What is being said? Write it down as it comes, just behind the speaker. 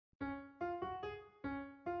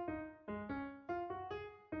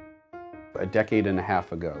A decade and a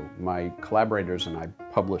half ago, my collaborators and I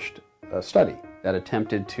published a study that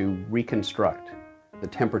attempted to reconstruct the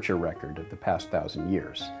temperature record of the past 1,000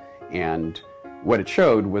 years. And what it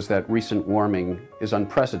showed was that recent warming is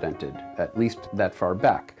unprecedented, at least that far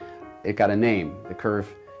back. It got a name. The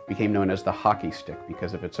curve became known as the hockey stick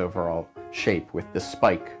because of its overall shape, with the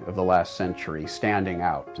spike of the last century standing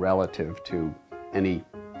out relative to any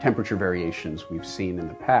temperature variations we've seen in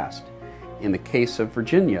the past. In the case of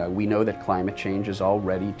Virginia, we know that climate change is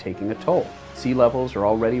already taking a toll. Sea levels are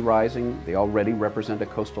already rising. They already represent a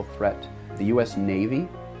coastal threat. The U.S. Navy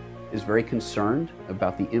is very concerned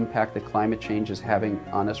about the impact that climate change is having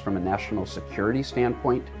on us from a national security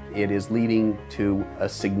standpoint. It is leading to a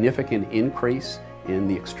significant increase in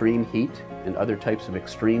the extreme heat and other types of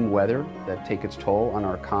extreme weather that take its toll on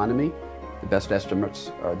our economy. The best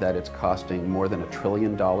estimates are that it's costing more than $1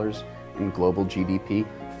 trillion in global GDP,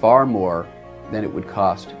 far more than it would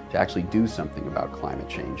cost to actually do something about climate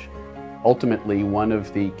change. Ultimately, one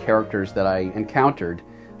of the characters that I encountered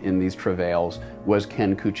in these travails was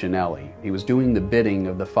Ken Cuccinelli. He was doing the bidding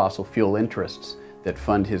of the fossil fuel interests that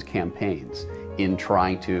fund his campaigns in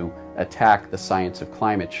trying to attack the science of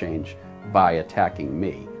climate change by attacking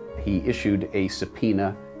me. He issued a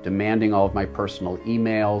subpoena demanding all of my personal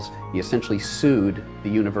emails. He essentially sued the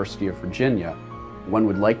University of Virginia. One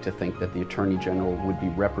would like to think that the Attorney General would be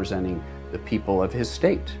representing the people of his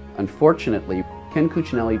state. Unfortunately, Ken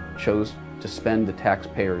Cuccinelli chose to spend the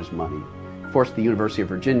taxpayers' money, forced the University of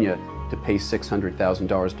Virginia to pay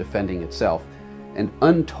 $600,000 defending itself, and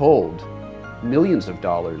untold millions of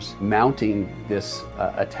dollars mounting this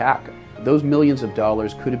attack. Those millions of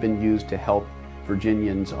dollars could have been used to help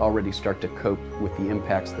Virginians already start to cope with the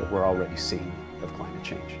impacts that we're already seeing of climate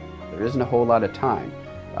change. There isn't a whole lot of time.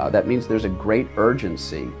 That means there's a great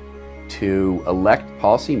urgency to elect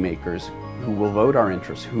policymakers who will vote our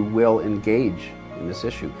interests, who will engage in this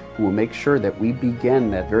issue, who will make sure that we begin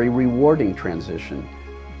that very rewarding transition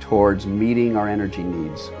towards meeting our energy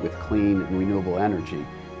needs with clean and renewable energy.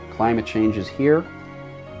 Climate change is here.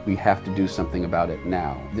 We have to do something about it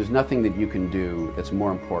now. There's nothing that you can do that's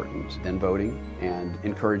more important than voting and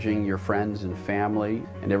encouraging your friends and family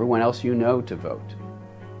and everyone else you know to vote.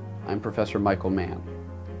 I'm Professor Michael Mann.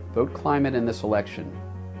 Vote climate in this election.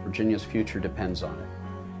 Virginia's future depends on it.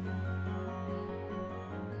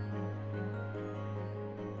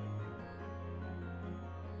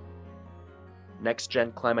 Next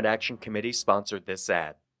Gen Climate Action Committee sponsored this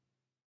ad.